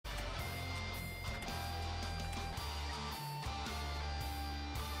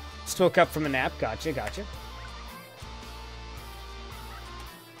Just woke up from a nap. Gotcha, gotcha.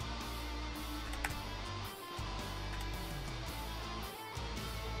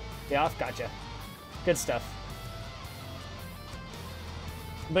 Day off? Gotcha. Good stuff.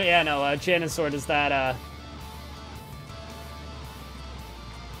 But yeah, no, Janisaur, does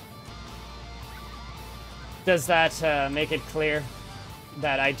that, make it clear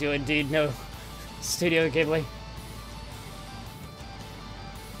that I do indeed know Studio Ghibli?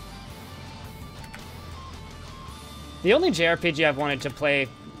 The only JRPG I've wanted to play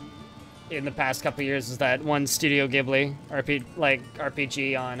in the past couple years is that one Studio Ghibli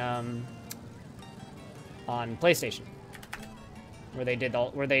RPG on PlayStation, where they did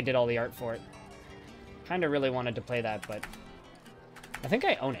all the art for it. Kind of really wanted to play that, but I think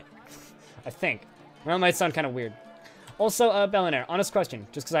I own it. I think. Well, it might sound kind of weird. Also, Bellinaire, honest question,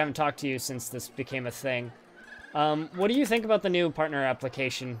 just because I haven't talked to you since this became a thing. What do you think about the new partner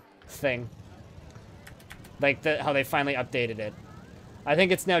application thing? Like, how they finally updated it. I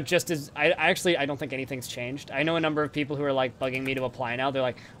think it's now just as... I don't think anything's changed. I know a number of people who are, like, bugging me to apply now. They're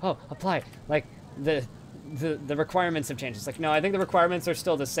like, oh, apply. Like, the requirements have changed. It's like, no, I think the requirements are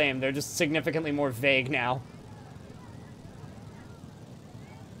still the same. They're just significantly more vague now.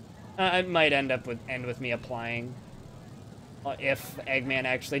 It might end with me applying. If Eggman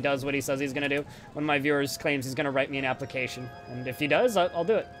actually does what he says he's gonna do. One of my viewers claims he's gonna write me an application. And if he does, I'll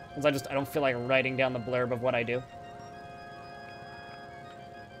do it. Because I don't feel like writing down the blurb of what I do.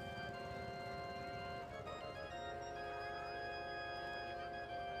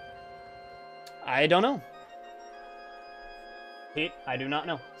 I don't know. Pete, I do not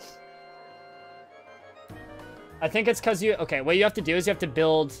know. I think it's because you... Okay, what you have to do is you have to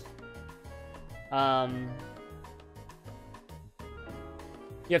build... You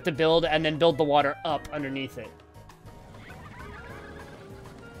have to build and then build the water up underneath it.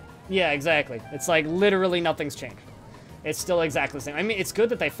 Yeah, exactly. It's like literally nothing's changed. It's still exactly the same. I mean, it's good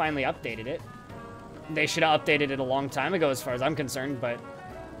that they finally updated it. They should have updated it a long time ago as far as I'm concerned, but...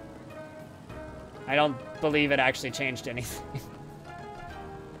 I don't believe it actually changed anything.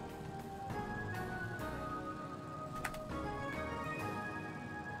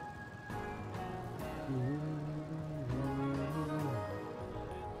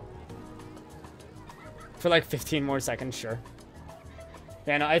 For like 15 more seconds, sure.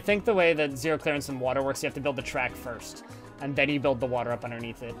 Yeah, no, I think the way that zero clearance and water works, you have to build the track first, and then you build the water up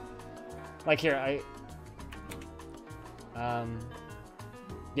underneath it. Like here,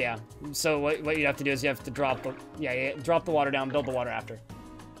 yeah. So what you have to do is you have to drop the, drop the water down, build the water after.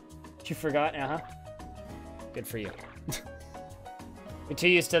 You forgot? Uh-huh. Good for you. You're too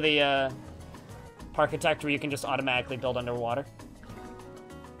used to the, Parkitect where you can just automatically build underwater.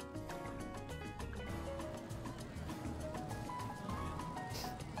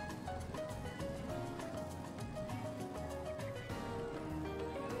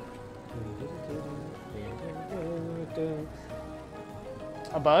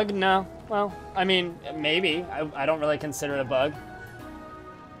 A bug? No. Well, I mean, maybe. I don't really consider it a bug.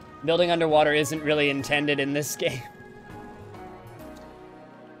 Building underwater isn't really intended in this game.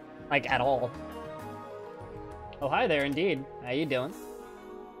 Like, at all. Oh, hi there, indeed. How you doing?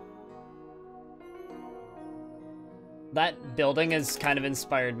 That building has kind of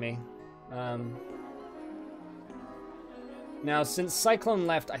inspired me. Now, since Cyclone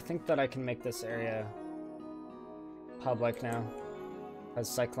left, I think that I can make this area public now. As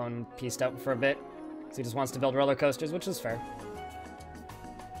Cyclone pieced out for a bit. So he just wants to build roller coasters, which is fair.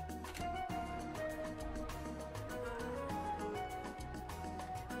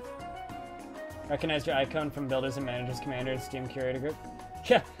 Recognized your icon from Builders and Managers Commander Steam Curator Group?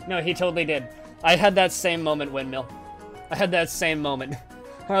 Yeah, no, he totally did. I had that same moment, Windmill. I had that same moment.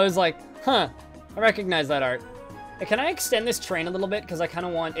 I was like, huh, I recognize that art. Hey, can I extend this train a little bit? Because I kind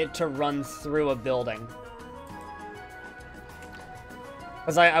of want it to run through a building.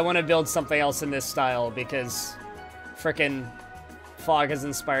 Because I want to build something else in this style, because frickin' fog has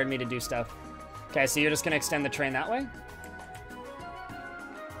inspired me to do stuff. Okay, so you're just going to extend the train that way?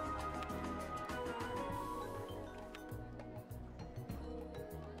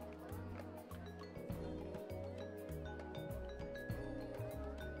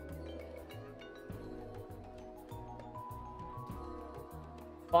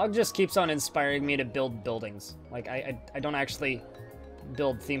 Fog just keeps on inspiring me to build buildings. Like, I don't actually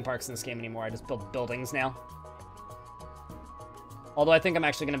build theme parks in this game anymore. I just build buildings now. Although I think I'm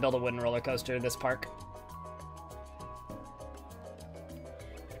actually going to build a wooden roller coaster this park.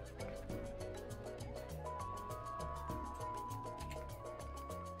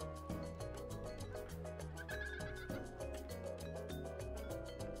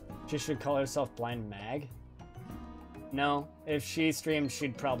 She should call herself Blind Mag. No, if she streamed,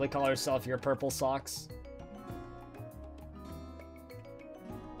 she'd probably call herself Your Purple Socks.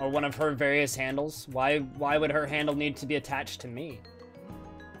 Or one of her various handles. Why would her handle need to be attached to me?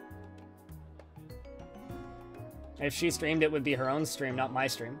 If she streamed, it would be her own stream, not my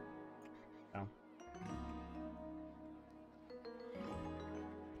stream. So.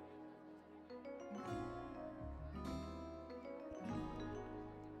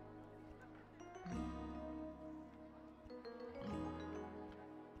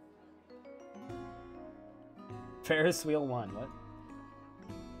 Ferris wheel 1, what?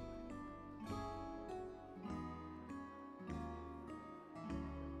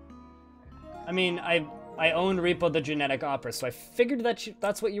 I mean, I own Repo the Genetic Opera, so I figured that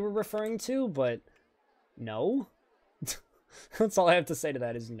that's what you were referring to, but no. That's all I have to say to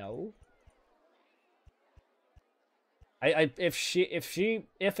that is no.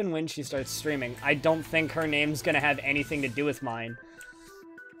 If and when she starts streaming, I don't think her name's gonna have anything to do with mine.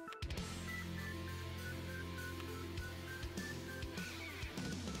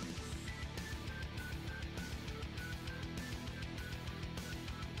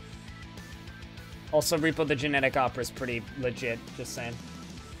 Also, Repo the Genetic Opera is pretty legit, just saying.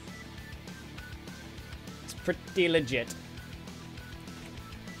 It's pretty legit.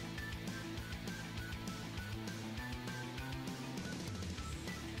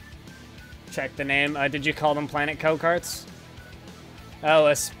 Check the name. Did you call them Planet Go-Karts? Oh,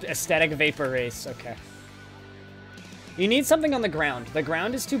 Aesthetic Vapor Race. Okay. You need something on the ground. The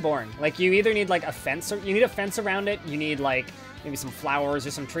ground is too boring. Like, you either need, like, a fence, or you need a fence around it. You need, like, maybe some flowers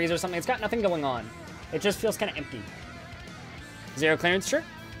or some trees or something. It's got nothing going on. It just feels kind of empty. Zero clearance, sure.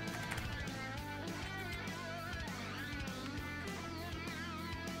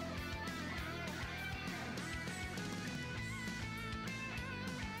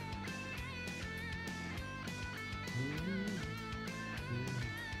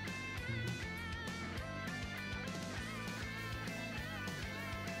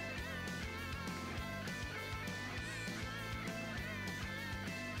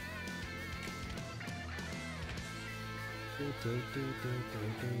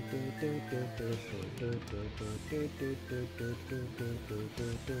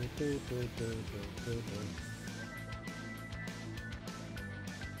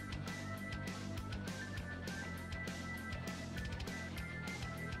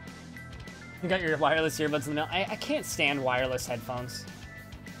 You got your wireless earbuds in the mail. I can't stand wireless headphones.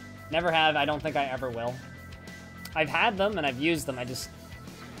 Never have. I don't think I ever will. I've had them and I've used them.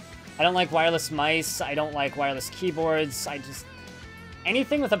 I don't like wireless mice. I don't like wireless keyboards.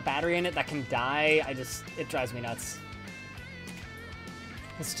 Anything with a battery in it that can die, it drives me nuts.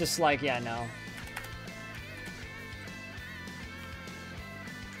 It's just like, yeah, no.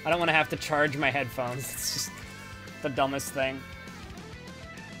 I don't want to have to charge my headphones. It's just the dumbest thing.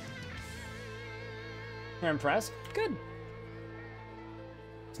 You're impressed? Good.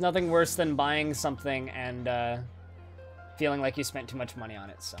 It's nothing worse than buying something and feeling like you spent too much money on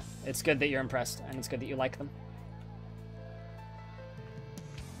it, so it's good that you're impressed, and it's good that you like them.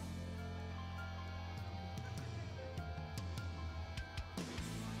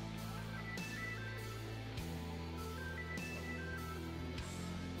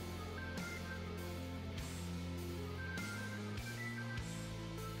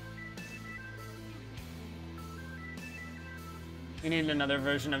 You need another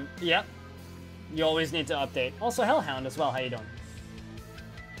version of... Yep. You always need to update. Also, Hellhound as well. How you doing?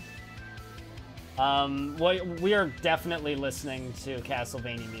 We are definitely listening to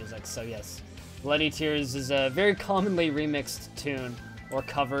Castlevania music, so yes. Bloody Tears is a very commonly remixed tune, or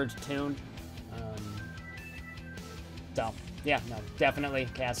covered tune. So, yeah, no, definitely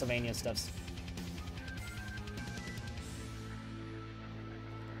Castlevania stuffs.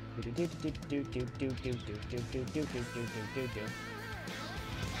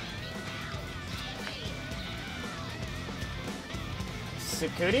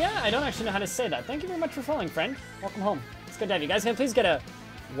 Sukudia? I don't actually know how to say that. Thank you very much for following, friend. Welcome home. It's good to have you guys. Can I please get a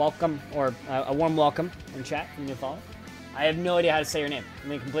welcome, or a warm welcome in chat from your follow? I have no idea how to say your name. I'm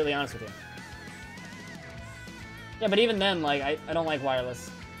being completely honest with you. Yeah, but even then, like, I don't like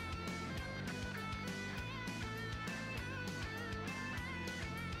wireless.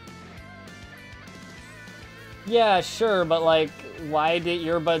 Yeah, sure, but, like, why do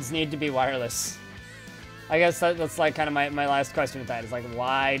earbuds need to be wireless? I guess that's like, kind of my last question with that. Is, like,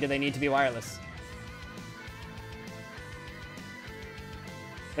 why do they need to be wireless?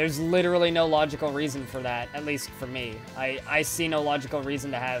 There's literally no logical reason for that, at least for me. I see no logical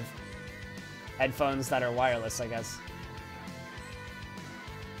reason to have headphones that are wireless, I guess.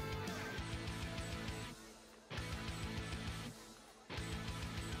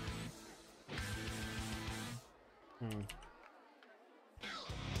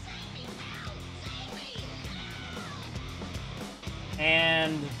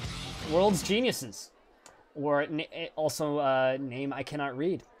 And World's Geniuses. Or also name I cannot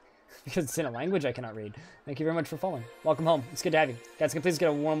read. Because it's in a language I cannot read. Thank you very much for following. Welcome home. It's good to have you. Guys, can please get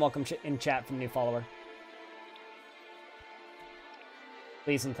a warm welcome in chat from a new follower.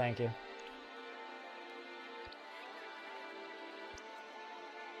 Please and thank you.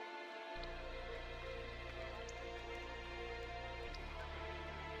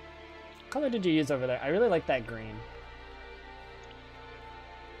 What color did you use over there? I really like that green.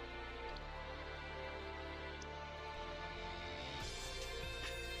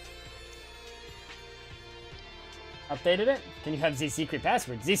 Updated it? Can you have the secret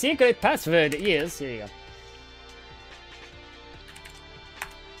password? The secret password is... Here you go.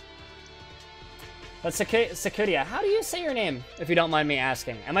 But Sakuria, how do you say your name, if you don't mind me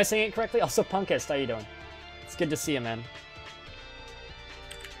asking? Am I saying it correctly? Also, Punkist, how you doing? It's good to see you, man.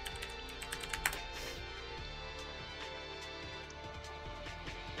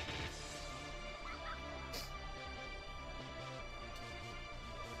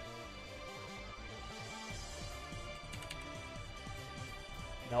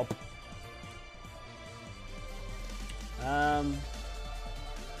 Nope.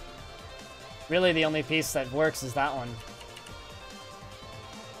 Really the only piece that works is that one.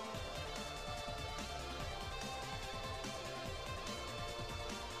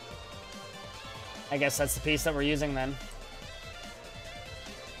 I guess that's the piece that we're using then.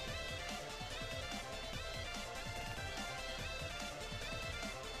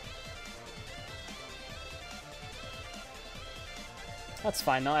 That's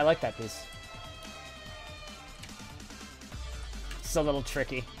fine though, I like that piece. It's a little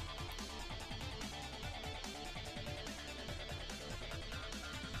tricky.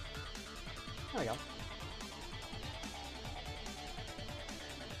 There we go.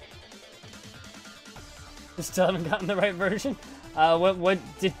 You still haven't gotten the right version? What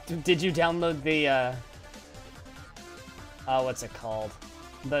did you download the what's it called?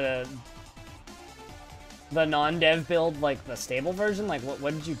 The non-dev build, like the stable version? Like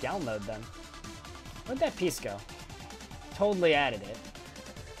what did you download then? Where'd that piece go? Totally added it.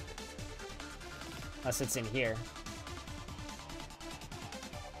 Unless it's in here.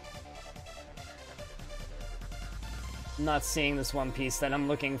 I'm not seeing this one piece that I'm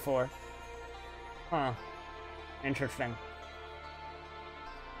looking for. Huh. Interesting.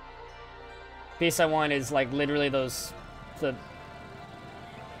 Piece I want is like literally those...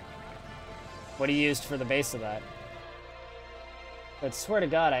 what he used for the base of that. But swear to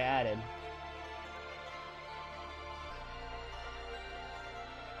God I added.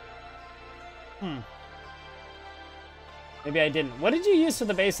 Maybe I didn't. What did you use for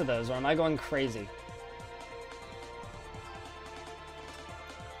the base of those, or am I going crazy?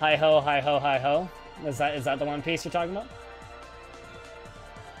 Hi ho, hi ho, hi ho. Is that the one piece you're talking about?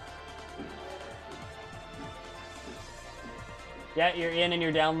 Yeah, you're in and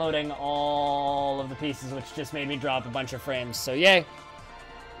you're downloading all of the pieces, which just made me drop a bunch of frames, so yay!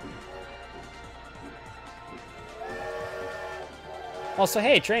 Also,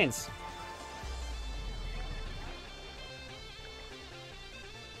 hey, trains!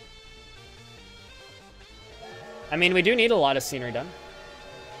 I mean, we do need a lot of scenery done.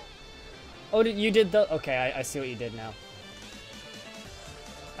 Oh, you did the... Okay, I see what you did now.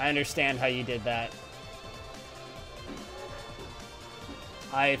 I understand how you did that.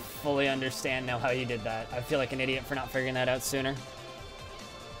 I fully understand now how you did that. I feel like an idiot for not figuring that out sooner.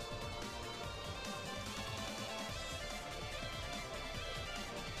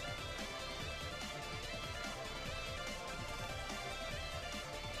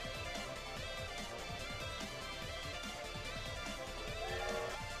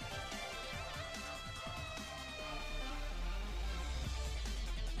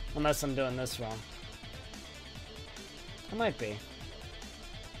 Unless I'm doing this wrong. I might be.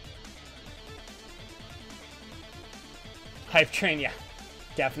 Hype train, yeah.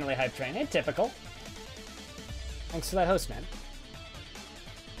 Definitely hype train. Hey, typical. Thanks for that host, man.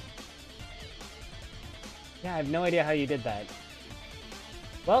 Yeah, I have no idea how you did that.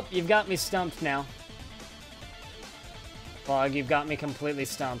 Well, you've got me stumped now. Bog, you've got me completely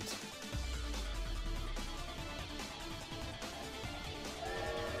stumped.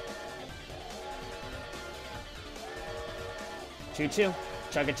 Choo-choo.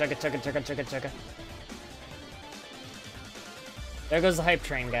 Chugga, chugga, chugga, chugga, chugga, chugga. There goes the hype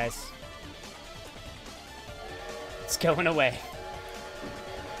train, guys. It's going away.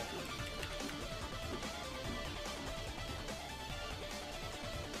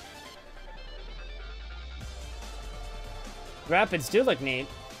 Rapids do look neat.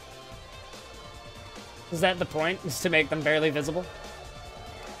 Is that the point? Is to make them barely visible?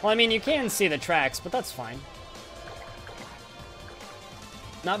 Well, I mean, you can see the tracks, but that's fine.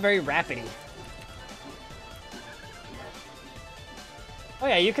 Not very rapidy. Oh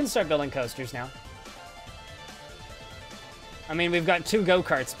yeah, you can start building coasters now. I mean, we've got 2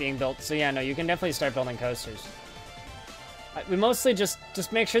 go-karts being built, so yeah, no, you can definitely start building coasters. We mostly just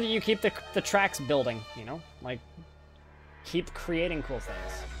make sure that you keep the tracks building, you know? Like, keep creating cool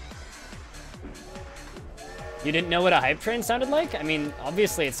things. You didn't know what a hype train sounded like? I mean,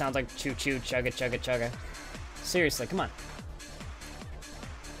 obviously it sounds like choo-choo, chugga, chugga, chugga. Seriously, come on.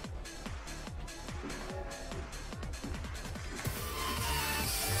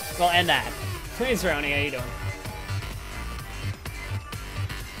 Well, and that. Thanks, Roni. How you doing?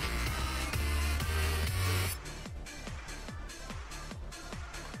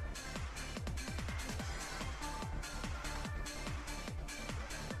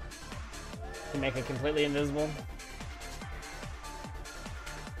 Make it completely invisible.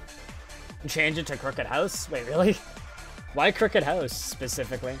 Change it to Crooked House? Wait, really? Why Crooked House,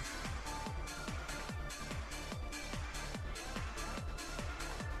 specifically?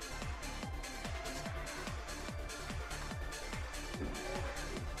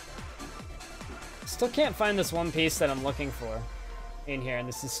 Still can't find this one piece that I'm looking for in here, and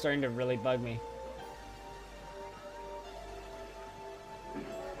this is starting to really bug me.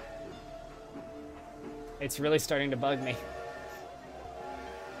 It's really starting to bug me.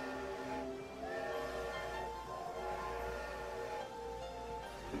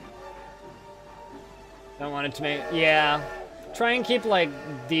 Don't want it to make... Yeah. Try and keep, like,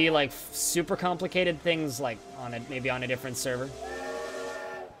 the, like, super complicated things, like, on it, maybe on a different server.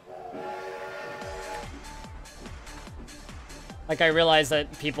 Like, I realize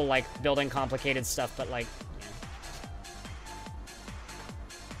that people like building complicated stuff, but, like, yeah.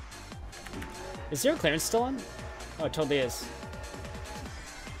 Is Zero Clearance still on? Oh, it totally is.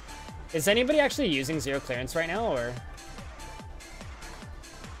 Is anybody actually using Zero Clearance right now, or...?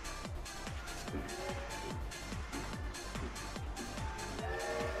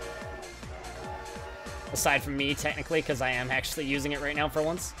 Aside from me, technically, because I am actually using it right now for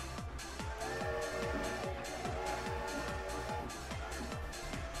once.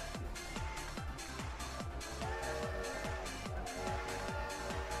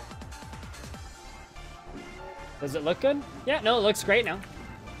 Does it look good? Yeah, no, it looks great now.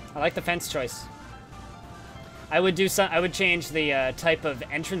 I like the fence choice. I would change the type of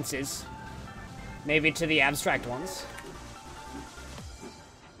entrances, maybe to the abstract ones,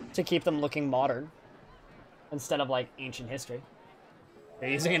 to keep them looking modern instead of like ancient history. They're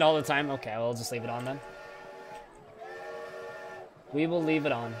using it all the time. Okay, we'll just leave it on then. We will leave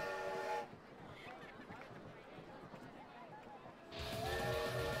it on.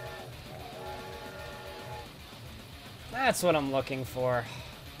 That's what I'm looking for.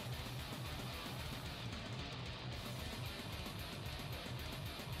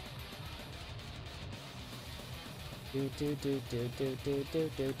 Do do do do do do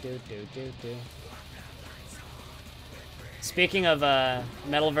do do do do do do. Speaking of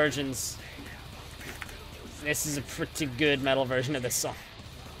metal versions, this is a pretty good metal version of this song.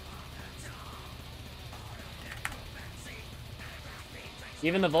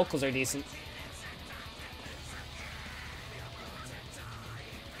 Even the vocals are decent.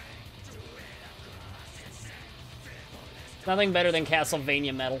 Nothing better than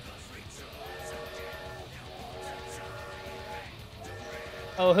Castlevania metal.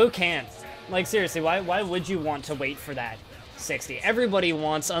 Oh, who can't? Like, seriously, why would you want to wait for that 60? Everybody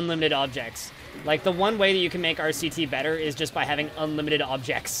wants unlimited objects. Like, the one way that you can make RCT better is just by having unlimited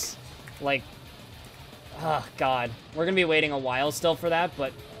objects. Like, oh, God. We're gonna be waiting a while still for that,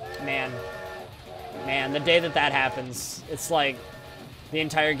 but, man. Man, the day that that happens, it's like the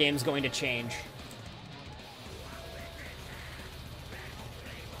entire game's going to change.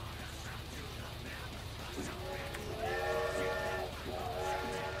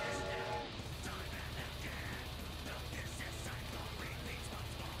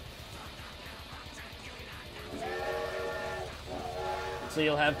 So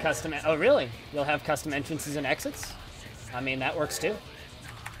you'll have custom... Oh, really? You'll have custom entrances and exits? I mean, that works too.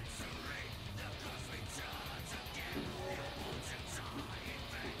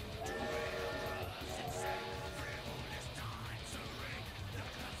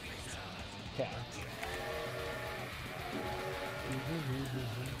 Okay.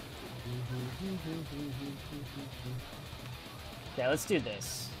 Okay, let's do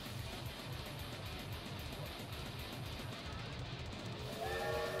this.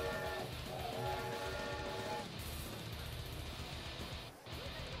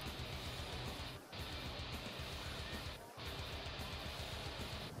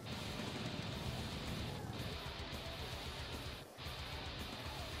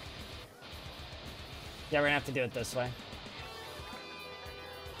 Yeah, we're gonna have to do it this way.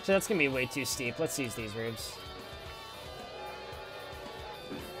 So that's gonna be way too steep. Let's use these roofs.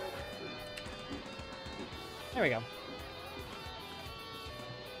 There we go.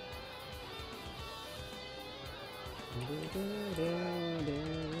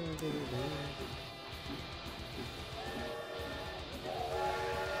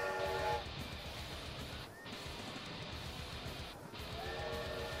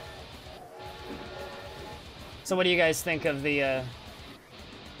 So what do you guys think of the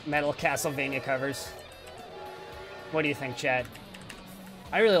metal Castlevania covers? What do you think, chat?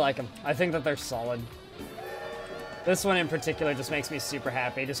 I really like them. I think that they're solid. This one in particular just makes me super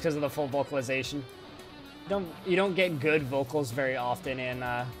happy just because of the full vocalization. You don't get good vocals very often in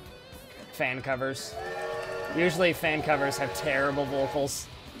fan covers. Usually fan covers have terrible vocals.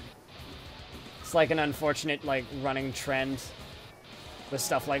 It's like an unfortunate like running trend with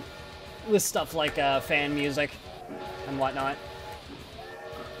stuff like fan music and whatnot.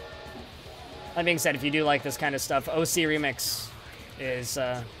 That being said, if you do like this kind of stuff, OC Remix is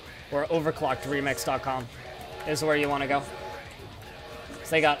or overclockedremix.com is where you want to go.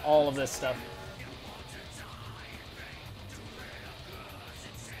 So they got all of this stuff.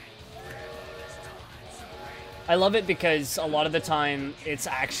 I love it because a lot of the time it's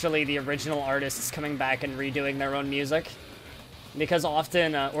actually the original artists coming back and redoing their own music. Because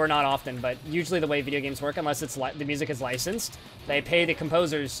often, or not often, but usually the way video games work, unless it's the music is licensed, they pay the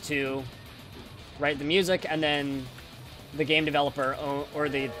composers to write the music, and then the game developer or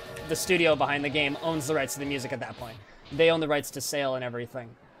the studio behind the game owns the rights to the music at that point. They own the rights to sale and everything.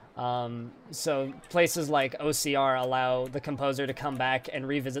 So places like OCR allow the composer to come back and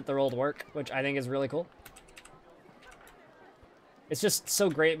revisit their old work, which I think is really cool. It's just so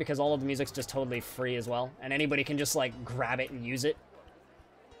great because all of the music's just totally free as well, and anybody can just like grab it and use it.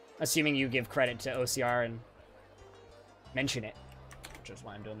 Assuming you give credit to OCR and mention it, which is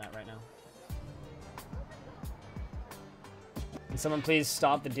why I'm doing that right now. Can someone please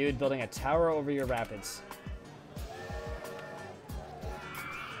stop the dude building a tower over your rapids?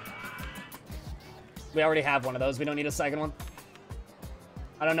 We already have one of those. We don't need a second one.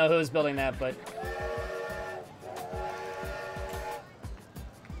 I don't know who's building that, but...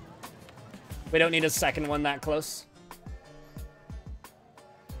 we don't need a second one that close.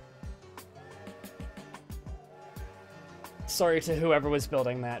 Sorry to whoever was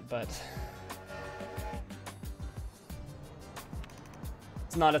building that, but...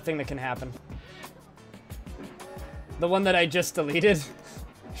 it's not a thing that can happen. The one that I just deleted,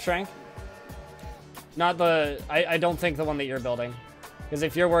 Shrank? Not the... I don't think the one that you're building. Because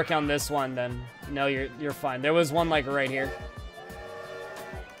if you're working on this one, then no, you're fine. There was one like right here.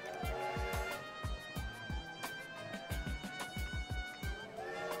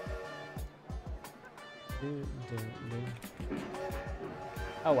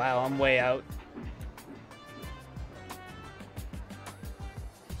 Oh wow, I'm way out.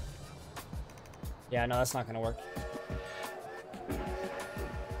 Yeah, no, that's not gonna work.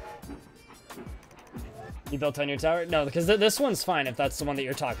 You built on your tower? No, because this one's fine if that's the one that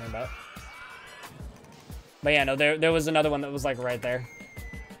you're talking about. But yeah, no, there was another one that was like right there.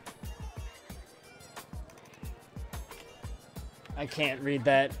 I can't read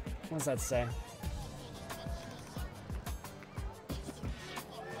that. What does that say?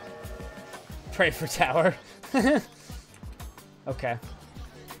 Pray for tower. Okay.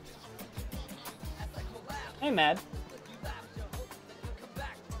 Hey, Mad.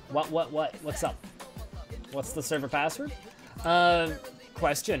 What's up? What's the server password?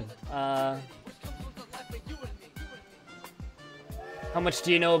 Question. How much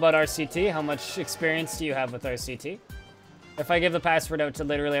do you know about RCT? How much experience do you have with RCT? If I give the password out to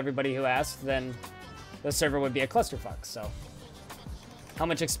literally everybody who asked, then the server would be a clusterfuck, so... how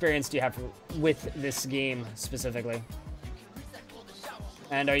much experience do you have with this game, specifically?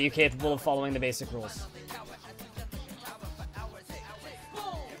 And are you capable of following the basic rules?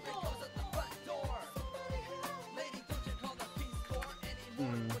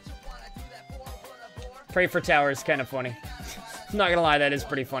 Pray for tower is kind of funny. I'm not gonna lie, that is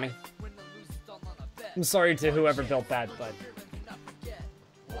pretty funny. I'm sorry to whoever built that, but...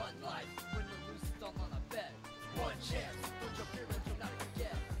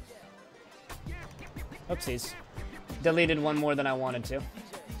 oopsies. Deleted one more than I wanted to.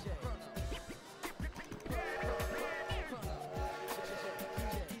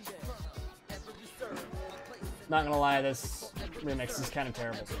 Not gonna lie, this remix is kind of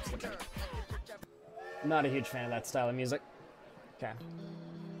terrible. Not a huge fan of that style of music. Okay.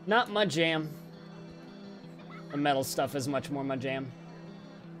 Not my jam. The metal stuff is much more my jam.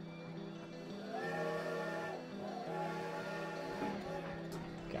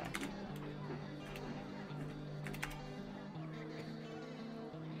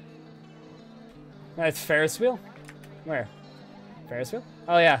 That's Ferris wheel? Where? Ferris wheel?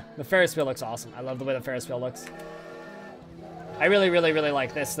 Oh yeah, the Ferris wheel looks awesome. I love the way the Ferris wheel looks. I really, really, really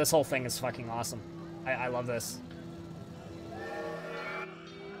like this. This whole thing is fucking awesome. I love this.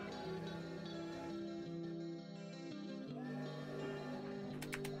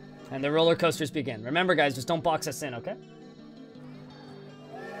 And the roller coasters begin. Remember, guys, just don't box us in, okay?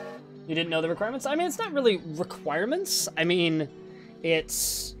 You didn't know the requirements? I mean, it's not really requirements. I mean,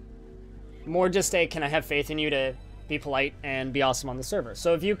 it's more just a, can I have faith in you to be polite and be awesome on the server?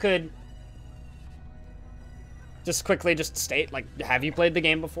 So if you could just quickly just state, like, have you played the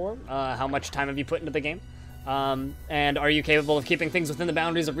game before? How much time have you put into the game? And are you capable of keeping things within the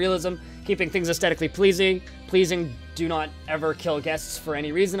boundaries of realism, keeping things aesthetically pleasing? Do not ever kill guests for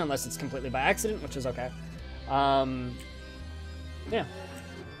any reason unless it's completely by accident, which is okay. Yeah.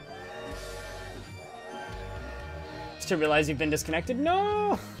 Just to realize you've been disconnected?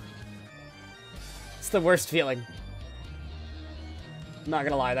 No! It's the worst feeling. I'm not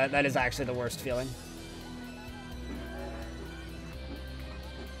gonna lie, that is actually the worst feeling.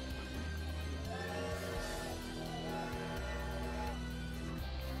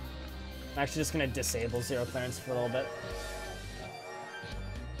 I'm actually just gonna disable zero clearance for a little bit.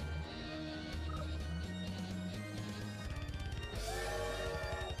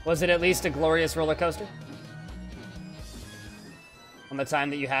 Was it at least a glorious roller coaster? On the time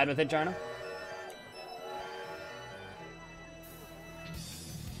that you had with it, Jarno?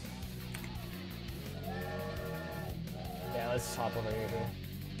 Yeah, let's hop over here.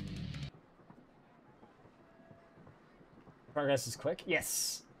 Progress is quick?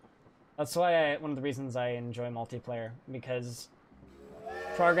 Yes! That's why one of the reasons I enjoy multiplayer, because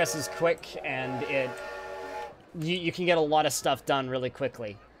progress is quick and you can get a lot of stuff done really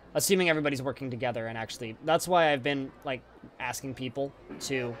quickly, assuming everybody's working together. And actually, that's why I've been like asking people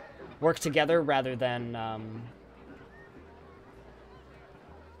to work together rather than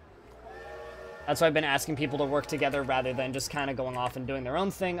that's why I've been asking people to work together rather than just kind of going off and doing their own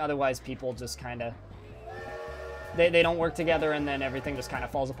thing. Otherwise, people just kind of They don't work together, and then everything just kind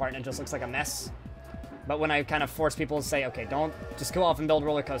of falls apart, and it just looks like a mess. But when I kind of force people to say, okay, don't just go off and build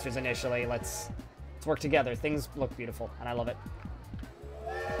roller coasters initially, let's work together. Things look beautiful, and I love it.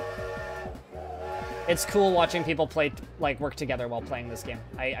 It's cool watching people play, like, work together while playing this game.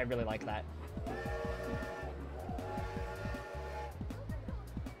 I really like that.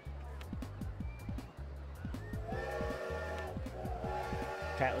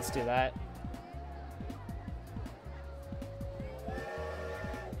 Okay, let's do that.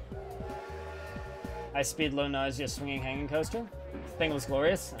 High speed, low nausea, swinging hanging coaster. Thing was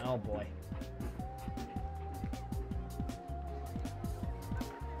glorious. Oh boy.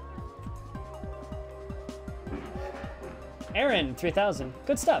 Aaron, 3000.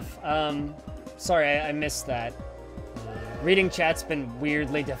 Good stuff. Sorry, I missed that. Reading chat's been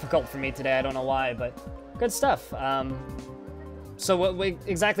weirdly difficult for me today. I don't know why, but good stuff. So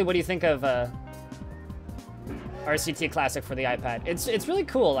exactly what do you think of RCT Classic for the iPad? It's really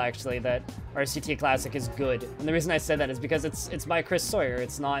cool, actually, that RCT Classic is good. And the reason I said that is because it's by Chris Sawyer.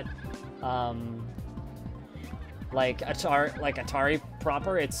 It's not like Atari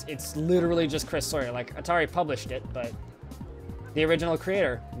proper. It's literally just Chris Sawyer. Like, Atari published it, but the original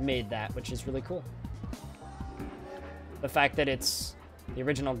creator made that, which is really cool. The fact that it's the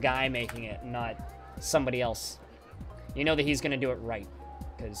original guy making it, not somebody else. You know that he's gonna do it right,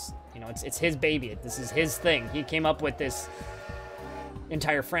 because, you know, it's his baby. This is his thing. He came up with this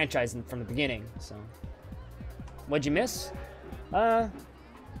entire franchise from the beginning, so. What'd you miss? Not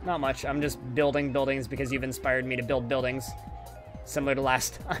much. I'm just building buildings because you've inspired me to build buildings, similar to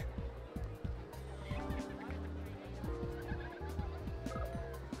last time.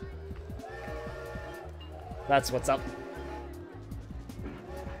 That's what's up.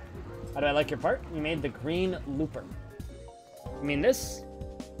 How do I like your part? You made the green looper. You mean this?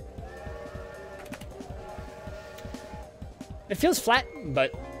 It feels flat,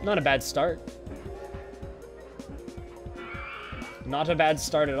 but not a bad start. Not a bad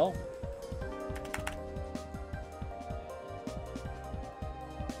start at all.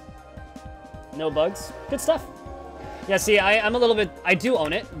 No bugs. Good stuff. Yeah, see, I'm a little bit... I do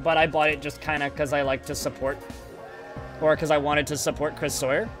own it, but I bought it just kind of because I like to support... Or because I wanted to support Chris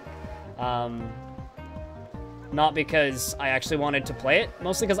Sawyer. Not because I actually wanted to play it.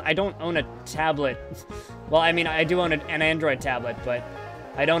 Mostly because I don't own a tablet. Well, I mean, I do own an Android tablet, but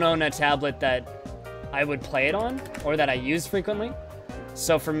I don't own a tablet that I would play it on, or that I use frequently.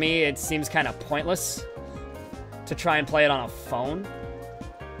 So for me, it seems kind of pointless to try and play it on a phone.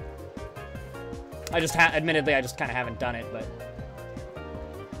 Admittedly, I just kind of haven't done it, but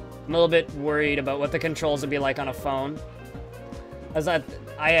I'm a little bit worried about what the controls would be like on a phone. As I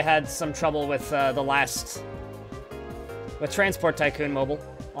had some trouble with with Transport Tycoon Mobile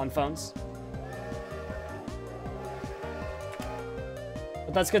on phones.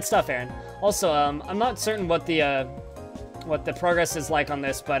 But that's good stuff, Aaron. Also, I'm not certain what the progress is like on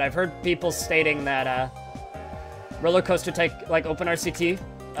this, but I've heard people stating that Roller Coaster like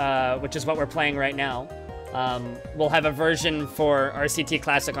OpenRCT, which is what we're playing right now, will have a version for RCT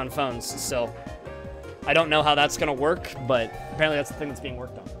Classic on phones. So I don't know how that's gonna work, but apparently that's the thing that's being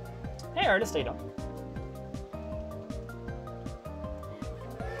worked on. Hey, artist, how you doing?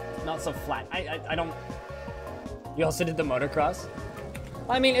 Not so flat. I don't. You also did the motocross?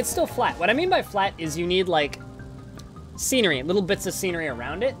 I mean, it's still flat. What I mean by flat is you need, like, scenery, little bits of scenery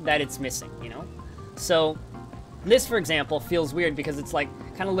around it that it's missing, you know? So, this, for example, feels weird because it's, like,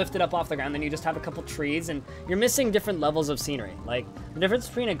 kind of lifted up off the ground, then you just have a couple trees, and you're missing different levels of scenery. Like, the difference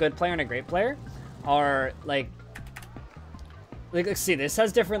between a good player and a great player are, like let's see, this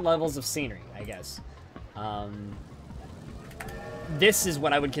has different levels of scenery, I guess. This is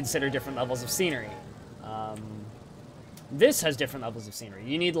what I would consider different levels of scenery. This has different levels of scenery.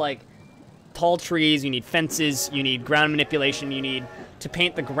 You need, like, tall trees, you need fences, you need ground manipulation, you need to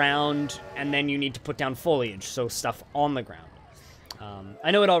paint the ground, and then you need to put down foliage, so stuff on the ground. I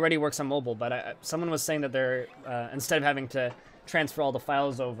know it already works on mobile, but someone was saying that they're, instead of having to transfer all the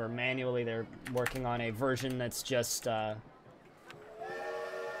files over manually, they're working on a version that's just,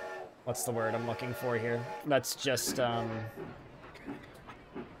 what's the word I'm looking for here? That's just,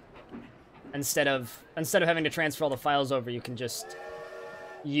 instead of having to transfer all the files over, you can just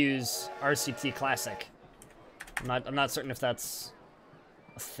use RCT Classic. I'm not certain if that's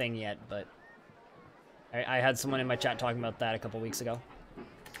a thing yet, but I had someone in my chat talking about that a couple weeks ago.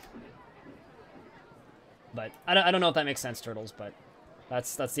 But I don't know if that makes sense, Turtles, but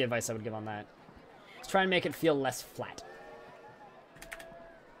that's the advice I would give on that. Let's try and make it feel less flat.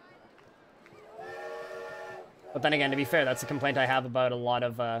 But then again, to be fair, that's a complaint I have about a lot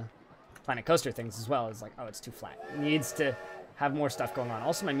of Planet Coaster things as well. Is like, oh, it's too flat. It needs to have more stuff going on.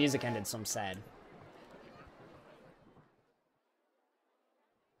 Also, my music ended, so I'm sad.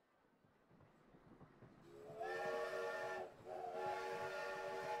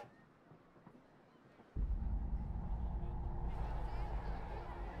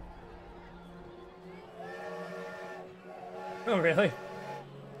 Oh, really?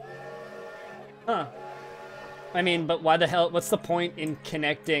 Huh. I mean, but why the hell, what's the point in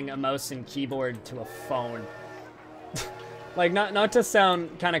connecting a mouse and keyboard to a phone? Like, not to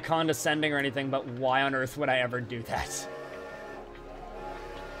sound kind of condescending or anything, but why on earth would I ever do that?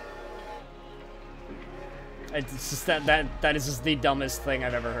 It's just that is just the dumbest thing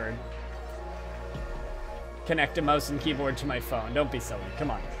I've ever heard. Connect a mouse and keyboard to my phone. Don't be silly.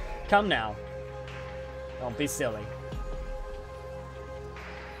 Come on. Come now. Don't be silly.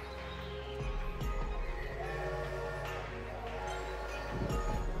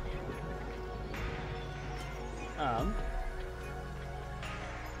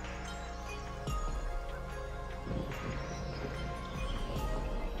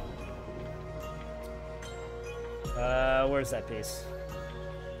 Where's that piece?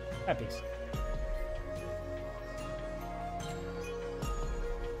 That piece.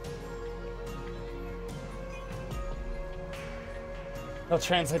 They'll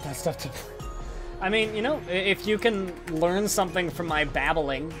translate that stuff to... I mean, you know, if you can learn something from my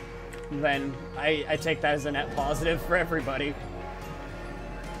babbling, then I take that as a net positive for everybody.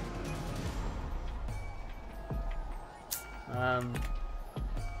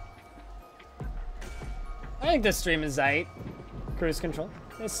 I think this stream is aight. Cruise control.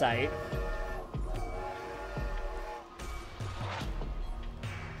 It's aight.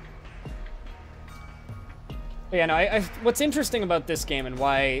 But yeah, no, what's interesting about this game and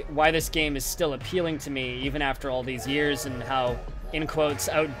why this game is still appealing to me even after all these years and how, in quotes,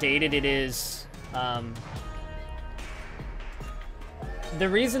 outdated it is. The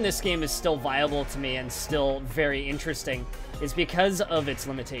reason this game is still viable to me and still very interesting is because of its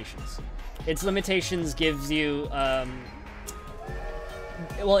limitations. Its limitations gives you, well,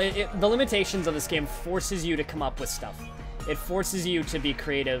 the limitations of this game forces you to come up with stuff. It forces you to be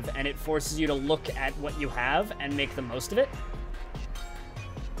creative, and it forces you to look at what you have and make the most of it.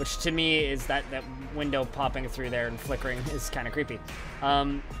 Which to me is that window popping through there and flickering is kind of creepy.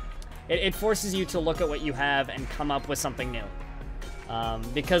 It forces you to look at what you have and come up with something new.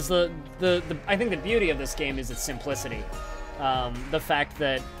 Because I think the beauty of this game is its simplicity. The fact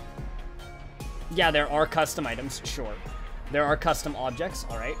that, yeah, there are custom items, sure. There are custom objects,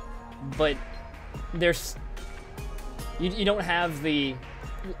 all right. But there's... You don't have the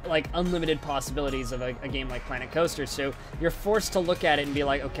like unlimited possibilities of a game like Planet Coaster, so you're forced to look at it and be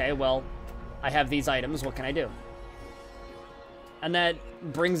like, okay, well, I have these items, what can I do? And that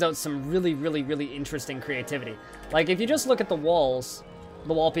brings out some really, really, really interesting creativity. Like, if you just look at the walls,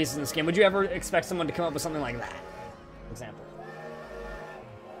 the wall pieces in this game, would you ever expect someone to come up with something like that, for example?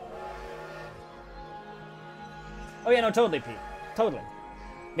 Oh yeah, no, totally, Pete. Totally.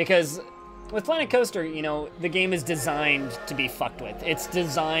 Because with Planet Coaster, you know, the game is designed to be fucked with. It's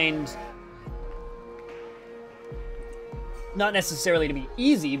designed not necessarily to be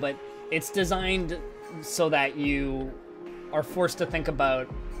easy, but it's designed so that you are forced to think about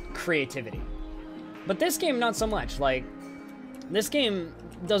creativity. But this game, not so much. Like, this game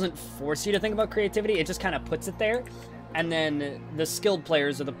doesn't force you to think about creativity, it just kind of puts it there, and then the skilled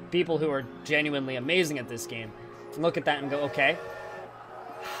players, or the people who are genuinely amazing at this game, look at that and go, okay,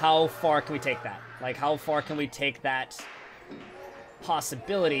 how far can we take that? Like, how far can we take that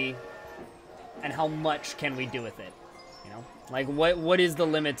possibility, and how much can we do with it? You know? Like, what is the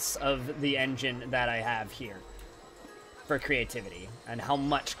limits of the engine that I have here for creativity, and how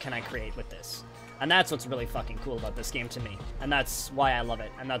much can I create with this? And that's what's really fucking cool about this game to me, and that's why I love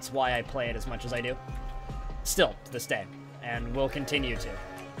it, and that's why I play it as much as I do. Still, to this day, and will continue to,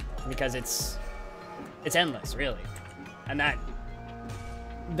 because it's endless, really. And that,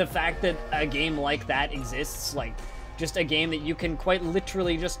 the fact that a game like that exists, like, just a game that you can quite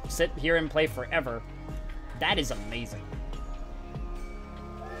literally just sit here and play forever, that is amazing.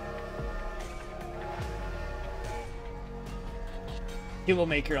 You will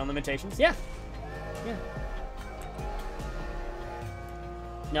make your own limitations? Yeah. Yeah.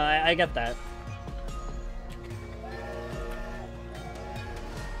 No, I get that.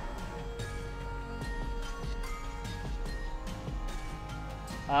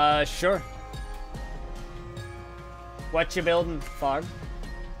 Sure. What you building, Fog?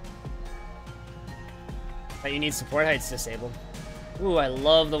 But you need support heights disabled. Ooh, I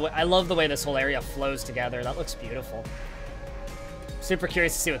love the way this whole area flows together. That looks beautiful. Super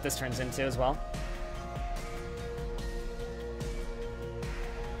curious to see what this turns into as well.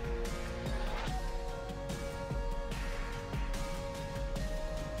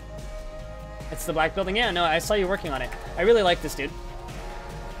 It's the black building. Yeah, no, I saw you working on it. I really like this, dude.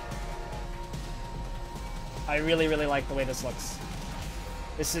 I really, really like the way this looks.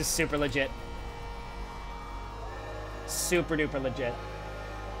 This is super legit. Super duper legit.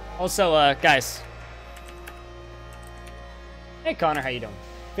 Also, guys. Hey, Connor, how you doing?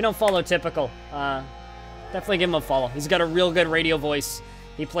 If you don't follow Typical, definitely give him a follow. He's got a real good radio voice.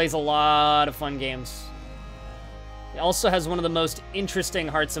 He plays a lot of fun games. He also has one of the most interesting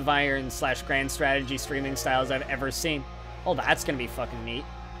Hearts of Iron / Grand Strategy streaming styles I've ever seen. Oh, that's gonna be fucking neat.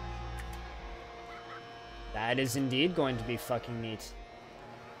 That is indeed going to be fucking neat.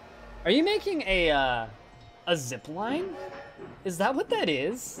 Are you making a zip line? Is that what that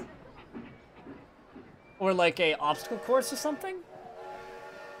is? Or like a obstacle course or something?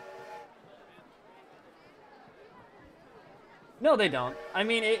 No, they don't. I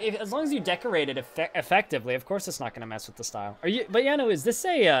mean, as long as you decorate it effectively, of course it's not going to mess with the style. Are you? But yeah, no, is this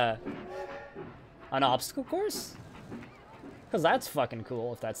an obstacle course? Because that's fucking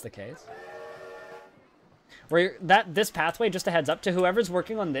cool if that's the case. Where this pathway, just a heads up to whoever's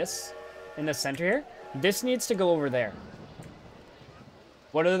working on this in the center here, this needs to go over there.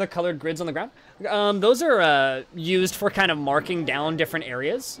 What are the colored grids on the ground? Those are used for kind of marking down different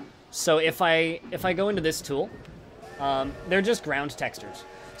areas. So if I go into this tool, they're just ground textures.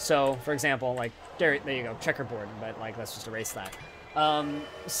 So for example, like there you go, checkerboard, but like let's just erase that.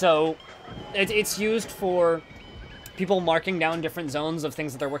 So it's used for people marking down different zones of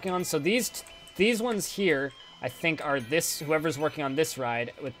things that they're working on. So these ones here, I think, are whoever's working on this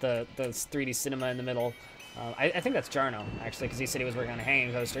ride with the 3D cinema in the middle. I think that's Jarno, actually, because he said he was working on a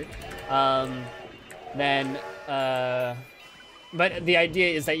hanging coaster. But the idea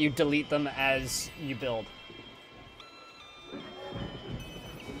is that you delete them as you build.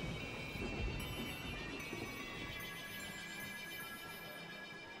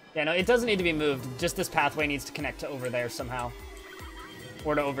 Yeah, no, it doesn't need to be moved. Just this pathway needs to connect to over there somehow.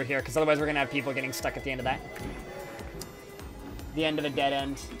 Or to over here, because otherwise we're going to have people getting stuck at the end of that. The end of a dead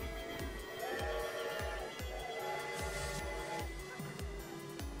end.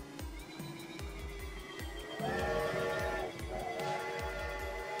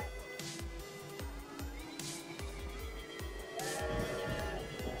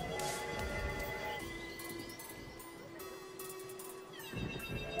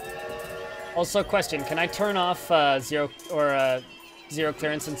 Also, question, can I turn off zero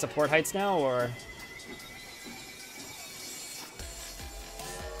clearance and support heights now, or?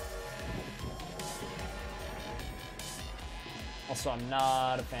 Also, I'm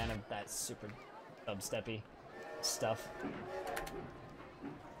not a fan of that super dubsteppy stuff.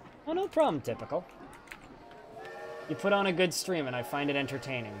 Oh, no problem, typical. You put on a good stream and I find it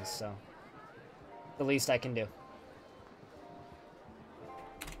entertaining, so the least I can do.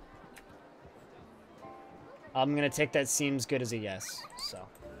 I'm gonna take that seems good as a yes, so.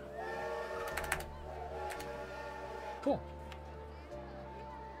 Cool.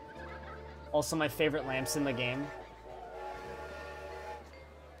 Also, my favorite lamps in the game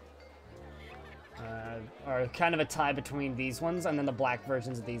are kind of a tie between these ones and then the black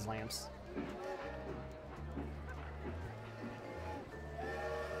versions of these lamps.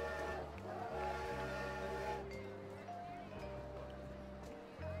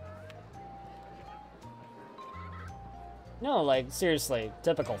 No, like, seriously,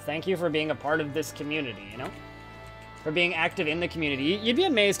 typical. Thank you for being a part of this community, you know? For being active in the community. You'd be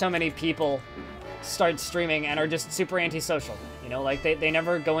amazed how many people start streaming and are just super antisocial. You know, like, they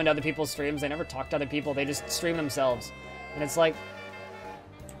never go into other people's streams, they never talk to other people, they just stream themselves. And it's like,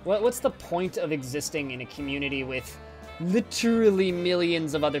 what's the point of existing in a community with literally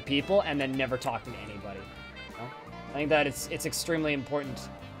millions of other people and then never talking to anybody? You know? I think that it's extremely important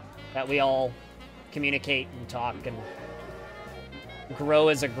that we all communicate and talk and grow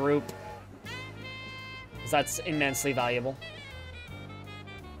as a group, because that's immensely valuable.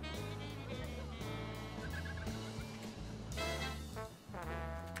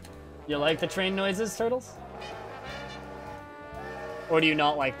 You like the train noises, Turtles? Or do you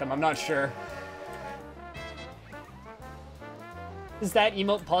not like them? I'm not sure. Is that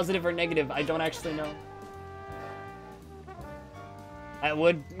emote positive or negative? I don't actually know. That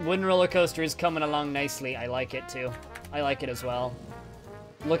wooden roller coaster is coming along nicely. I like it too. I like it as well.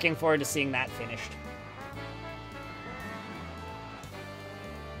 Looking forward to seeing that finished.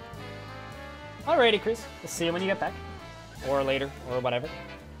 Alrighty, Chris. We'll see you when you get back. Or later, or whatever.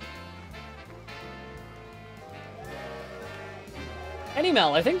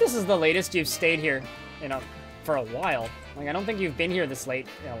 Mel, I think this is the latest you've stayed here, for a while. Like, I don't think you've been here this late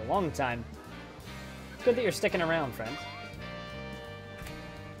in a long time. It's good that you're sticking around, friend.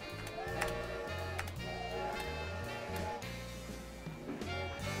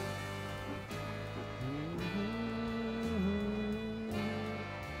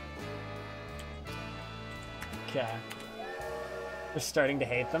 Okay. We're starting to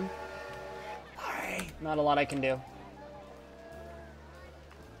hate them. Alright, not a lot I can do.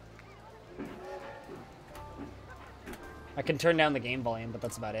 I can turn down the game volume, but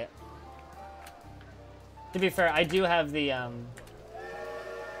that's about it. To be fair, I do have the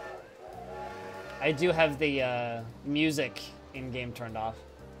music in-game turned off.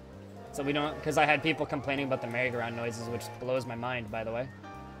 So we don't, because I had people complaining about the merry-go-round noises, which blows my mind, by the way.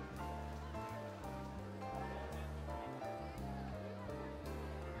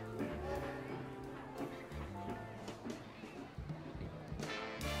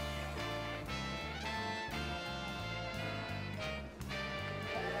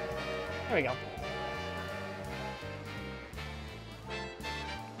 There we go.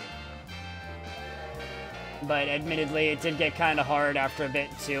 But admittedly, it did get kind of hard after a bit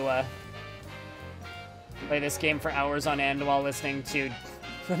to play this game for hours on end while listening to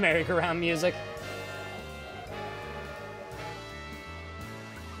the merry-go-round music.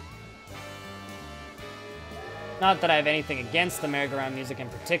 Not that I have anything against the merry-go-round music in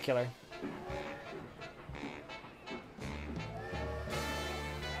particular.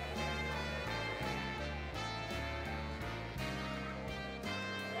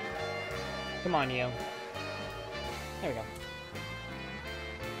 Come on, you. There we go.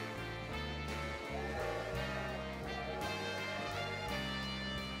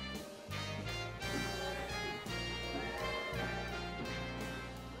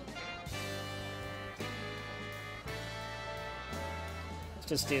 Let's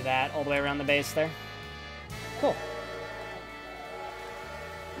just do that all the way around the base there. Cool.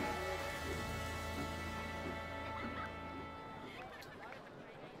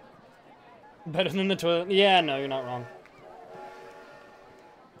 Better than the toilet. Yeah, no, you're not wrong.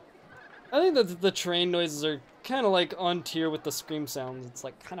 I think that the train noises are kind of like on tier with the scream sounds. It's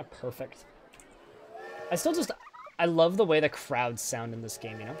like kind of perfect. I love the way the crowds sound in this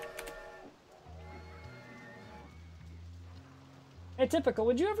game, you know? Hey, Typical,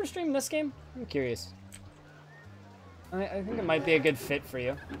 would you ever stream this game? I'm curious. I think it might be a good fit for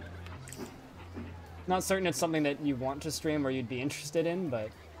you. Not certain it's something that you want to stream or you'd be interested in, but...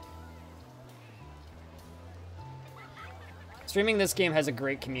 streaming this game has a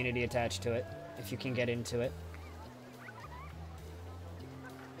great community attached to it, if you can get into it.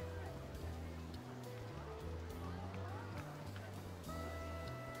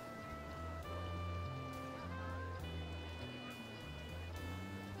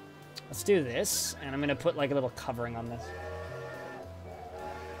 Let's do this, and I'm gonna put like a little covering on this.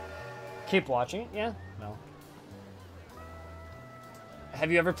 Keep watching it? Yeah? No.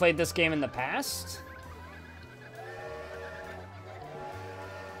 Have you ever played this game in the past?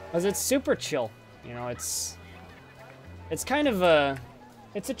 Because it's super chill. You know, it's kind of a...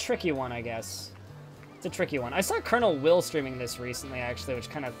 It's a tricky one, I guess. It's a tricky one. I saw Colonel Will streaming this recently, actually, which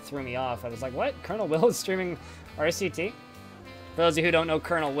kind of threw me off. I was like, what? Colonel Will is streaming RCT? For those of you who don't know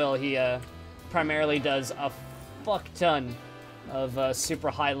Colonel Will, he primarily does a fuck ton of super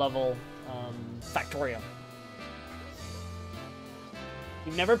high-level Factorio.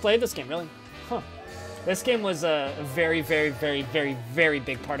 You've never played this game, really? Huh. This game was a very, very, very, very, very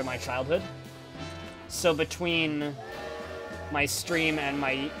big part of my childhood. So between my stream and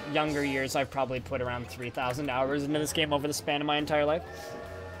my younger years, I've probably put around 3,000 hours into this game over the span of my entire life.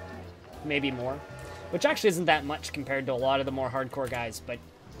 Maybe more. Which actually isn't that much compared to a lot of the more hardcore guys, but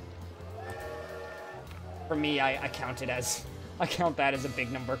for me, I count that as a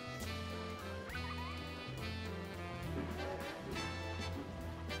big number.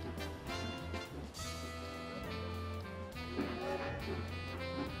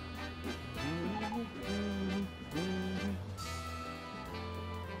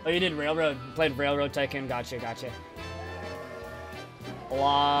 Oh, you did Railroad. You played Railroad Tycoon. Gotcha, gotcha. A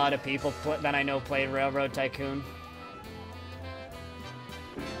lot of people that I know played Railroad Tycoon.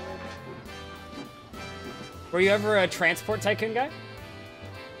 Were you ever a Transport Tycoon guy?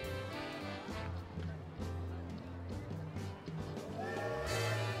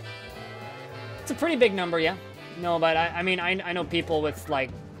 It's a pretty big number, yeah. No, but I mean, I know people with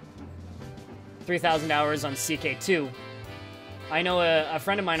like 3,000 hours on CK2. I know a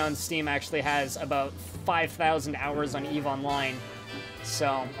friend of mine on Steam actually has about 5,000 hours on EVE Online.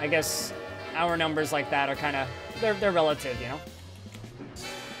 So I guess hour numbers like that are kind of, they're relative, you know?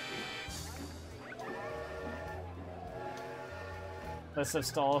 List of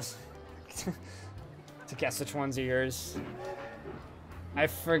stalls. To guess which ones are yours. I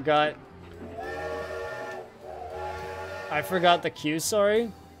forgot the queue,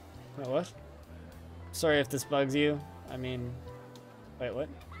 sorry. Wait, what? Sorry if this bugs you. I mean... Wait, what?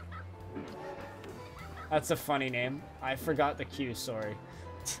 That's a funny name. I forgot the queue, sorry.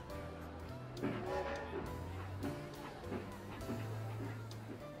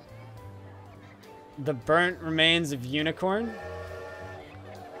 The burnt remains of unicorn?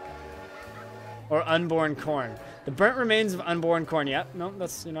 Or unborn corn? The burnt remains of unborn corn. Yep, no,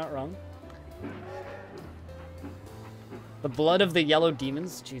 you're not wrong. The blood of the yellow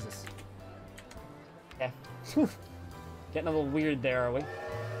demons? Jesus. Okay. Getting a little weird there, are we?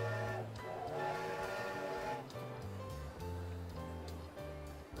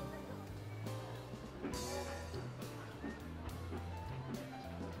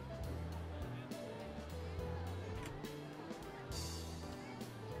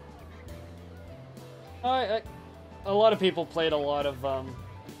 A lot of people played a lot of,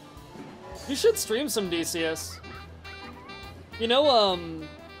 You should stream some DCS. You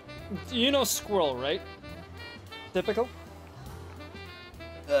know Squirrel, right? Typical?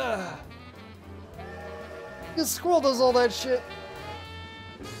 This Squirrel does all that shit.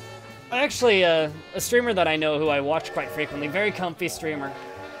 Actually, a streamer that I know who I watch quite frequently, very comfy streamer,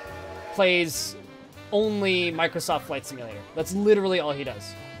 plays only Microsoft Flight Simulator. That's literally all he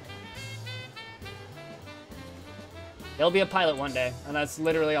does. He'll be a pilot one day, and that's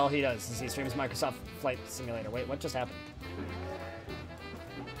literally all he does, is he streams Microsoft Flight Simulator. Wait, what just happened?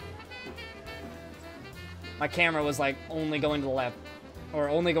 My camera was like only going to the left, or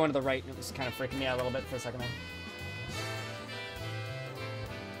only going to the right. It was kind of freaking me out a little bit for a second there.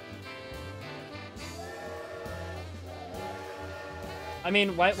 I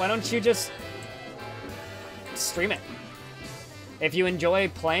mean, why don't you just stream it? If you enjoy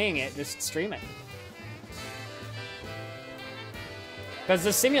playing it, just stream it. Because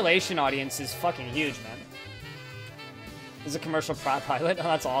the simulation audience is fucking huge, man. There's a commercial prop pilot. Oh,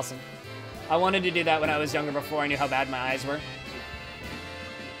 that's awesome. I wanted to do that when I was younger before I knew how bad my eyes were.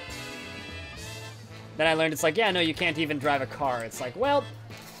 Then I learned it's like, yeah, no, you can't even drive a car. It's like, well...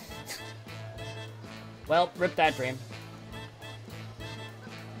 well, rip that dream.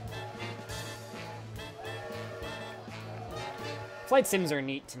 Flight sims are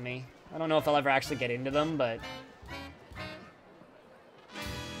neat to me. I don't know if I'll ever actually get into them, but...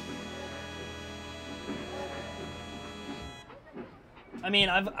 I mean,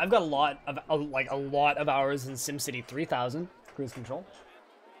 I've got a lot of hours in SimCity 3000 cruise control.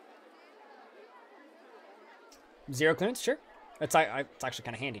 Zero clearance, sure. It's actually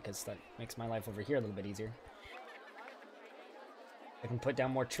kind of handy because that makes my life over here a little bit easier. I can put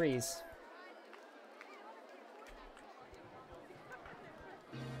down more trees.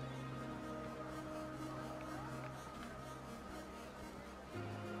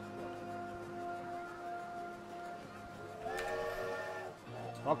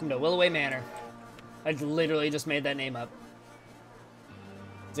 Welcome to Willoway Manor. I literally just made that name up.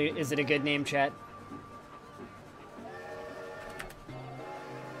 Is it a good name, chat?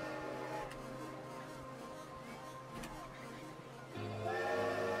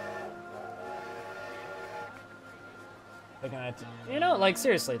 You know, like,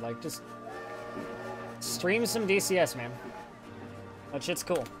 seriously, like, just stream some DCS, man. That shit's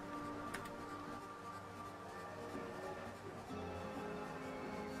cool.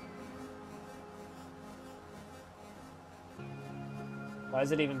 Why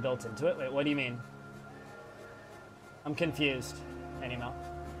is it even built into it? Wait, what do you mean? I'm confused. Anymore.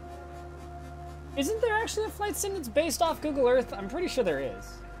 Isn't there actually a flight sim that's based off Google Earth? I'm pretty sure there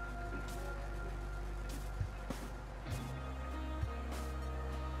is.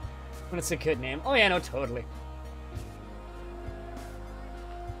 When it's a good name. Oh yeah, no, totally.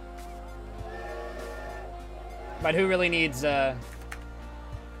 But who really needs, good,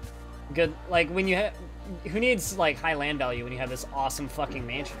 like, when you have, who needs, like, high land value when you have this awesome fucking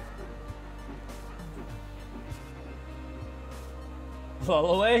mansion?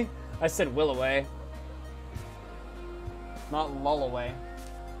 Lullaway? I said Willoway. Not Lullaway.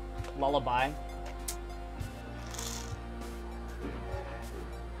 Lullaby.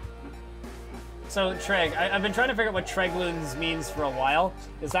 So, Treg, I've been trying to figure out what Tregloons means for a while.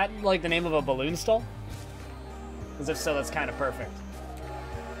 Is that, like, the name of a balloon stall? Because if so, that's kind of perfect.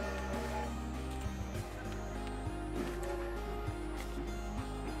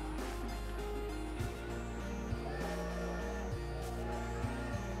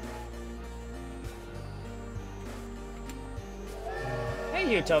 Hey,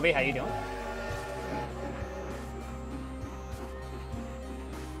 you, Toby. How you doing?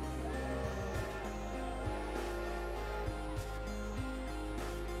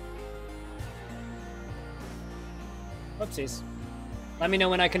 Whoopsies. Let me know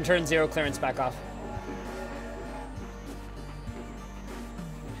when I can turn zero clearance back off.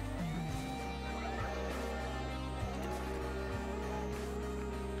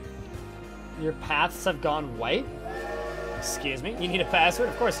 Your paths have gone white? Excuse me? You need a password?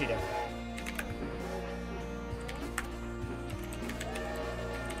 Of course you do.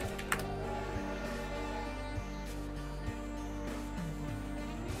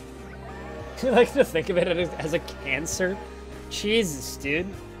 I like to think of it as a cancer. Jesus, dude.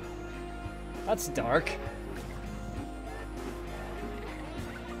 That's dark.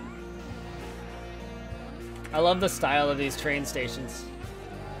 I love the style of these train stations.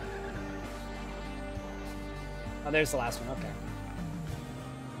 Oh, there's the last one, okay.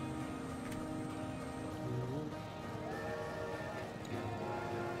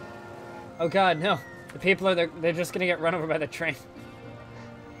 Oh god, no. The people are they're just gonna get run over by the train.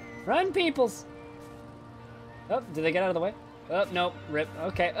 Run, peoples! Oh, did they get out of the way? Oh, nope. Rip.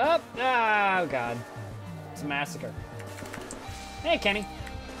 Okay. Oh, oh god. It's a massacre. Hey, Kenny.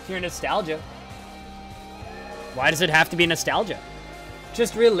 You're nostalgia. Why does it have to be nostalgia?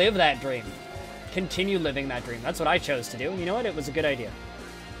 Just relive that dream. Continue living that dream. That's what I chose to do. And you know what? It was a good idea.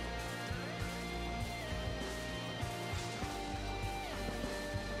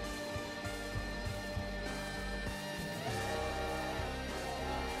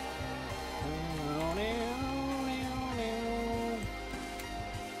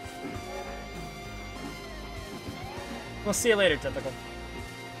 We'll see you later, Typical.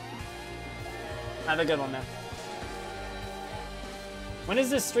 Have a good one, man. When is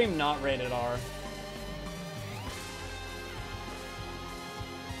this stream not rated R?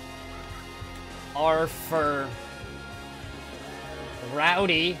 R for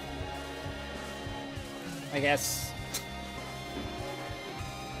rowdy, I guess.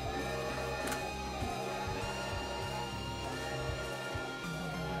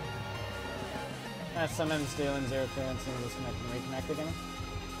 Sometimes doing zero clearance and disconnect and reconnect again.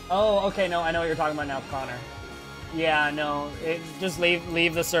 Oh, okay, no, I know what you're talking about now, Connor. Yeah, no, just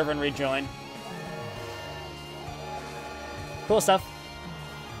leave the server and rejoin. Cool stuff.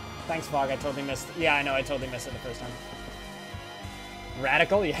 Thanks, Fog. I totally missed. Yeah, I know. I totally missed it the first time.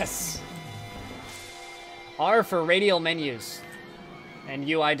 Radical, yes. R for radial menus and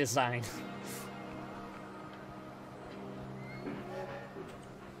UI design.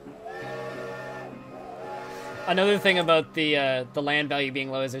 Another thing about the land value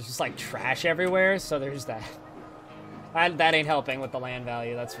being low is there's just like trash everywhere, so there's that. That ain't helping with the land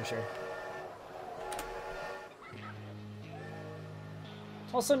value, that's for sure.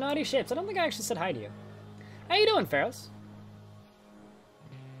 Also, Naughty Shapes. I don't think I actually said hi to you. How you doing, Pharaohs?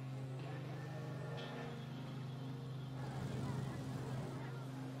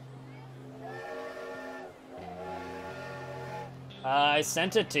 I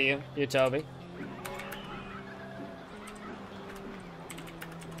sent it to you, Toby.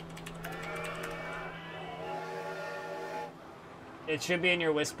 It should be in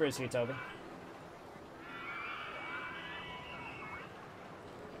your whispers, Toby.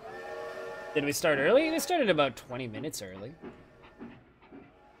 Did we start early? We started about 20 minutes early.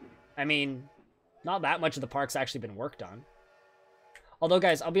 I mean, not that much of the park's actually been worked on. Although,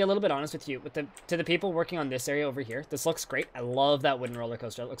 guys, I'll be a little bit honest with you. To the people working on this area over here, this looks great. I love that wooden roller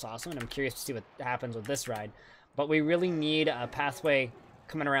coaster. It looks awesome, and I'm curious to see what happens with this ride. But we really need a pathway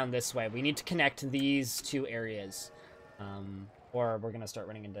coming around this way. We need to connect these two areas, or we're going to start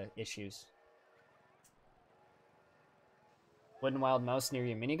running into issues. Wooden wild mouse near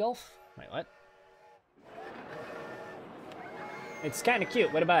your mini golf? Wait, what? It's kind of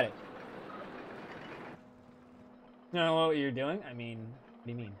cute. What about it? You know what you're doing? I mean, what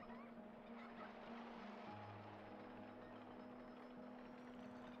do you mean?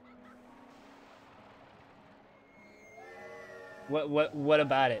 What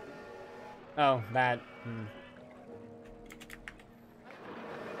about it? Oh, that.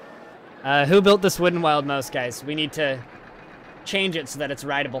 Who built this wooden wild mouse, guys? We need to change it so that it's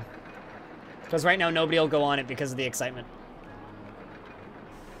rideable. Because right now nobody will go on it because of the excitement.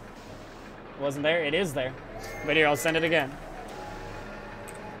 It wasn't there? It is there. But here, I'll send it again.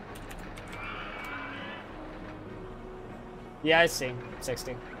 Yeah, I see.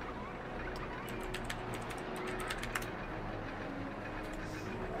 60.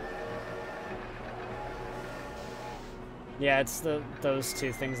 Yeah, it's those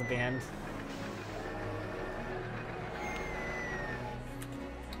two things at the end.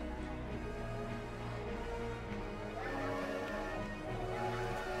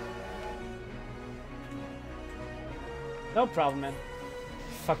 No problem, man.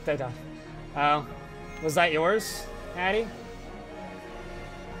 Fuck that up. Oh. Was that yours, Hattie?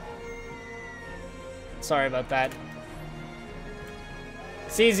 Sorry about that.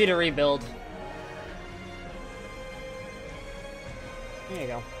 It's easy to rebuild. There you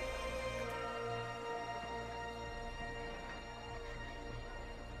go.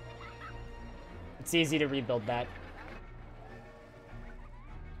 It's easy to rebuild that.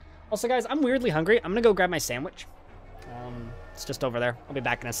 Also, guys, I'm weirdly hungry. I'm gonna go grab my sandwich. It's just over there. I'll be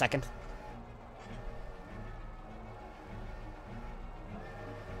back in a second.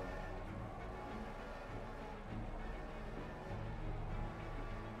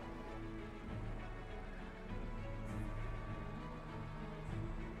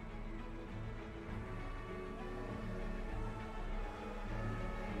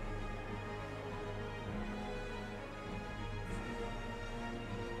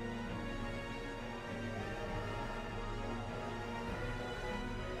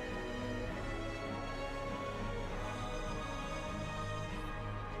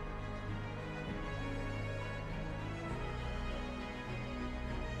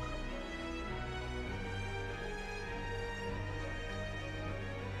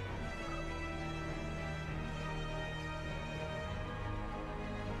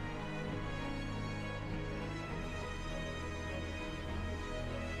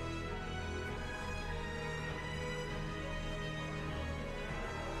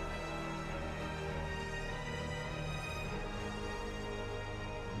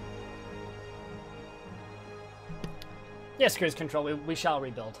 Yes, Cruise Control, we shall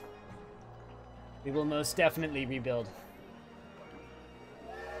rebuild. We will most definitely rebuild.